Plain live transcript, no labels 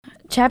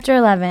Chapter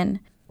 11.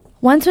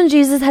 Once when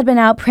Jesus had been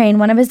out praying,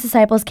 one of his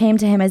disciples came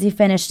to him as he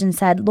finished and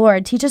said,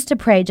 "Lord, teach us to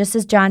pray just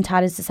as John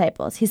taught his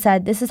disciples." He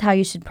said, "This is how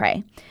you should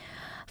pray.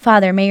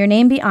 Father, may your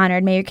name be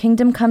honored, may your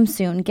kingdom come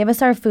soon. Give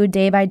us our food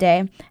day by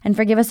day, and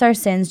forgive us our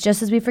sins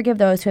just as we forgive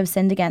those who have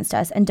sinned against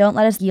us, and don't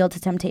let us yield to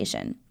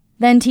temptation."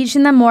 Then,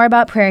 teaching them more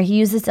about prayer, he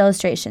used this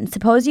illustration.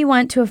 Suppose you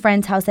went to a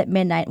friend's house at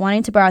midnight,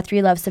 wanting to borrow 3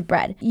 loaves of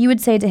bread. You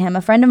would say to him, "A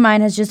friend of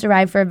mine has just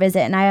arrived for a visit,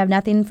 and I have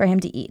nothing for him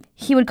to eat."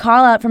 He would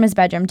call out from his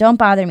bedroom, "Don't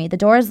bother me. The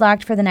door is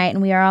locked for the night,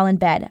 and we are all in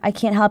bed. I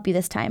can't help you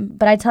this time.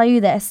 But I tell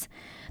you this,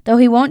 though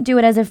he won't do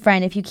it as a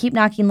friend, if you keep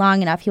knocking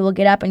long enough, he will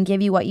get up and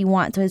give you what you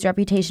want, so his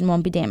reputation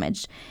won't be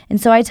damaged. And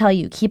so I tell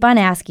you, keep on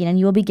asking, and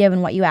you will be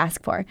given what you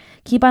ask for.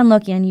 Keep on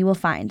looking, and you will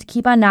find.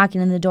 Keep on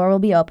knocking, and the door will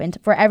be opened.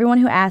 For everyone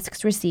who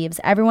asks receives,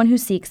 everyone who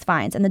seeks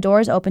finds, and the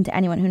door is open to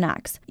anyone who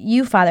knocks.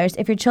 You, fathers,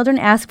 if your children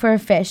ask for a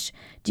fish,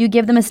 do you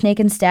give them a snake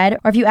instead?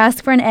 Or if you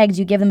ask for an egg, do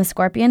you give them a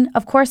scorpion?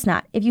 Of course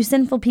not. If you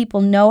sinful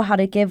people know how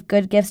to give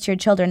good gifts to your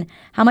children,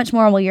 how much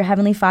more will your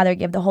heavenly Father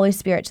give the Holy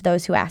Spirit to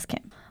those who ask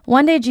him?"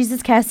 One day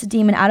Jesus cast a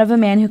demon out of a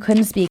man who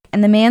couldn't speak,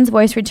 and the man's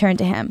voice returned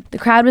to him. The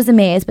crowd was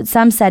amazed, but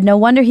some said, "No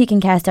wonder he can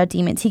cast out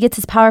demons. He gets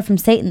his power from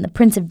Satan, the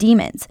prince of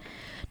demons."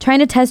 Trying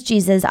to test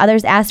Jesus,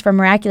 others asked for a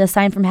miraculous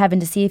sign from heaven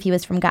to see if he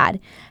was from God.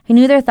 He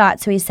knew their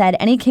thoughts, so he said,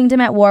 "Any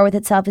kingdom at war with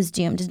itself is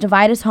doomed. To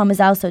divide his home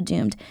is also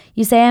doomed.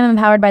 You say I am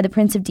empowered by the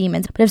prince of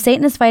demons, but if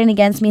Satan is fighting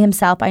against me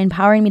himself by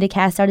empowering me to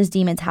cast out his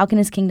demons, how can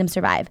his kingdom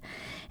survive?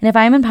 And if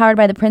I am empowered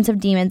by the prince of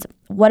demons,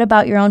 what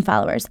about your own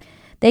followers?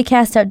 They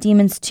cast out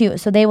demons too,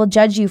 so they will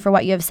judge you for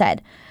what you have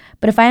said.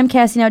 But if I am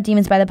casting out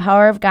demons by the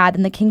power of God,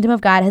 then the kingdom of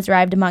God has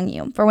arrived among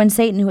you. For when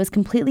Satan, who is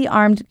completely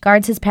armed,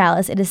 guards his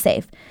palace, it is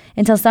safe,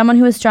 until someone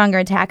who is stronger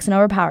attacks and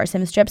overpowers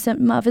him, strips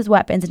him of his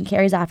weapons, and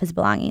carries off his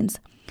belongings.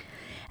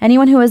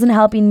 Anyone who isn't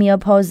helping me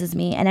opposes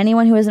me, and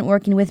anyone who isn't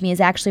working with me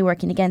is actually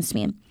working against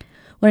me.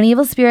 When an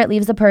evil spirit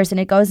leaves a person,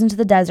 it goes into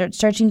the desert,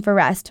 searching for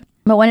rest.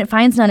 But when it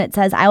finds none, it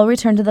says, "I will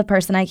return to the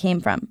person I came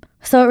from."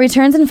 So it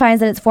returns and finds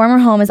that its former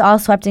home is all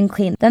swept and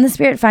clean. Then the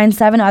spirit finds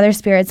 7 other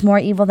spirits more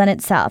evil than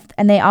itself,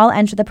 and they all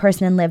enter the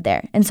person and live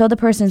there. And so the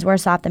person is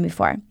worse off than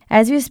before.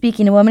 As he was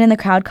speaking, a woman in the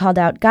crowd called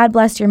out, "God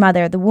bless your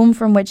mother, the womb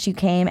from which you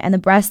came, and the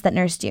breast that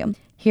nursed you."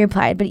 He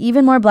replied, "But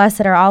even more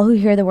blessed are all who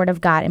hear the word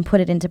of God and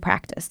put it into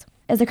practice."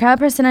 As the crowd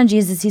pressed in on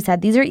Jesus, he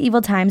said, "These are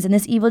evil times, and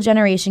this evil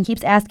generation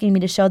keeps asking me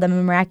to show them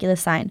a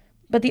miraculous sign.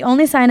 But the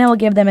only sign I will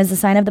give them is the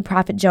sign of the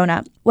prophet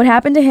Jonah. What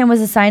happened to him was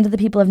a sign to the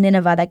people of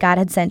Nineveh that God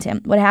had sent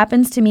him. What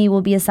happens to me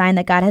will be a sign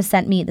that God has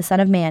sent me, the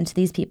Son of Man, to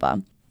these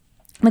people.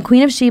 The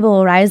Queen of Sheba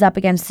will rise up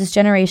against this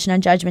generation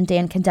on Judgment Day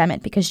and condemn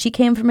it, because she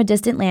came from a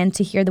distant land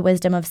to hear the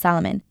wisdom of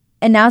Solomon.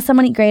 And now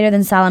someone greater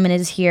than Solomon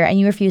is here, and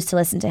you refuse to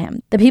listen to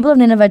him. The people of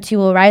Nineveh too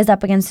will rise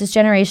up against this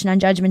generation on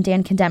Judgment Day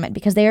and condemn it,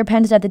 because they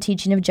repented at the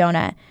teaching of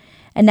Jonah.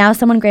 And now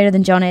someone greater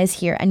than Jonah is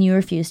here, and you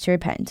refuse to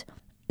repent.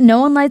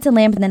 No one lights a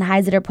lamp and then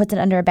hides it or puts it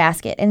under a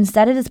basket.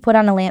 Instead, it is put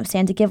on a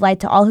lampstand to give light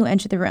to all who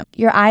enter the room.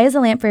 Your eye is a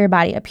lamp for your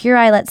body. A pure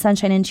eye lets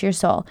sunshine into your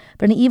soul,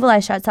 but an evil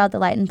eye shuts out the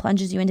light and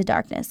plunges you into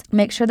darkness.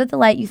 Make sure that the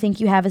light you think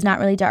you have is not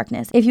really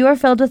darkness. If you are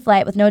filled with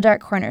light with no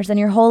dark corners, then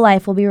your whole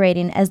life will be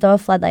radiant as though a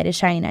floodlight is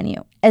shining on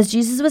you." As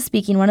Jesus was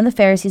speaking, one of the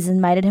Pharisees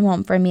invited him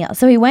home for a meal.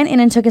 So he went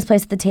in and took his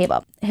place at the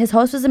table. His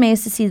host was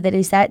amazed to see that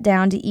he sat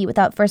down to eat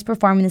without first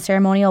performing the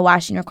ceremonial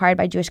washing required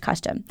by Jewish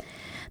custom.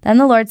 Then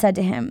the Lord said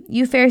to him,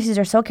 "You Pharisees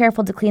are so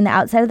careful to clean the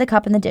outside of the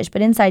cup and the dish,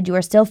 but inside you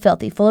are still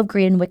filthy, full of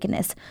greed and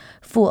wickedness.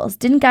 Fools,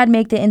 didn't God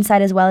make the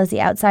inside as well as the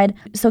outside?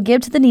 So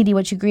give to the needy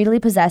what you greedily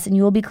possess, and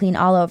you will be clean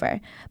all over.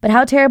 But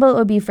how terrible it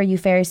would be for you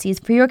Pharisees,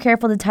 for you are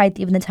careful to tithe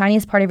even the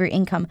tiniest part of your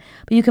income,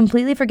 but you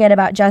completely forget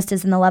about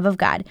justice and the love of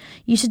God.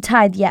 You should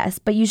tithe, yes,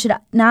 but you should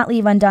not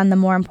leave undone the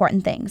more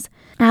important things.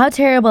 How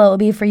terrible it will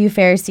be for you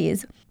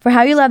Pharisees! For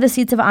how you love the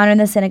seats of honor in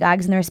the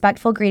synagogues and the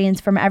respectful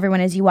greetings from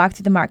everyone as you walk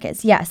through the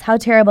markets. Yes, how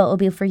terrible it will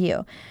be for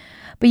you.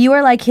 But you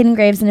are like hidden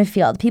graves in a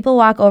field. People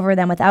walk over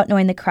them without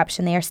knowing the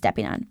corruption they are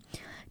stepping on."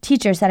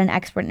 "Teacher," said an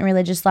expert in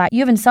religious law,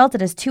 "you have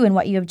insulted us too in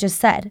what you have just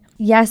said."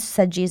 "Yes,"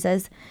 said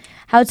Jesus.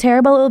 "How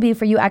terrible it will be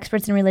for you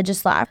experts in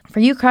religious law, for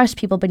you crush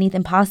people beneath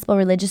impossible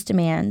religious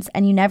demands,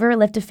 and you never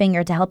lift a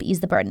finger to help ease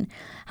the burden.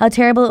 How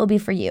terrible it will be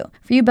for you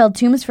build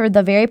tombs for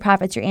the very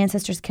prophets your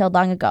ancestors killed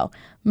long ago.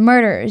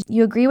 Murderers,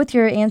 you agree with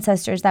your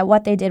ancestors that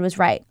what they did was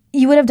right.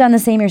 You would have done the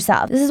same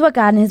yourself. This is what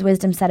God in his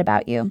wisdom said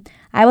about you.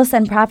 I will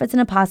send prophets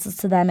and apostles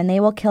to them, and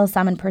they will kill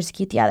some and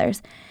persecute the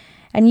others.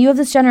 And you of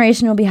this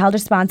generation will be held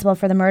responsible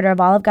for the murder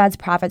of all of God's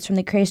prophets from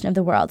the creation of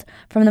the world,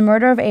 from the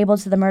murder of Abel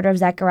to the murder of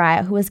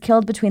Zechariah, who was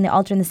killed between the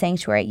altar and the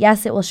sanctuary.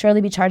 Yes, it will surely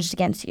be charged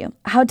against you.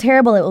 How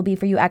terrible it will be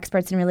for you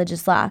experts in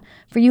religious law,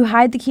 for you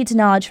hide the key to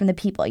knowledge from the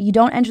people. You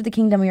don't enter the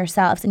kingdom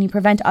yourselves, and you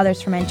prevent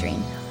others from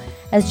entering."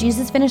 As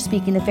Jesus finished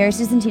speaking, the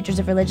Pharisees and teachers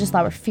of religious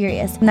law were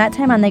furious. From that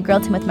time on, they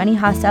grilled him with many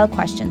hostile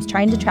questions,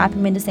 trying to trap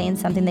him into saying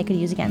something they could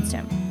use against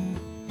him.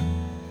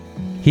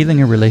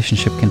 Healing a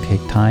relationship can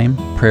take time,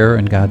 prayer,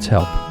 and God's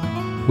help.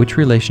 Which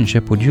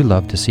relationship would you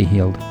love to see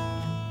healed?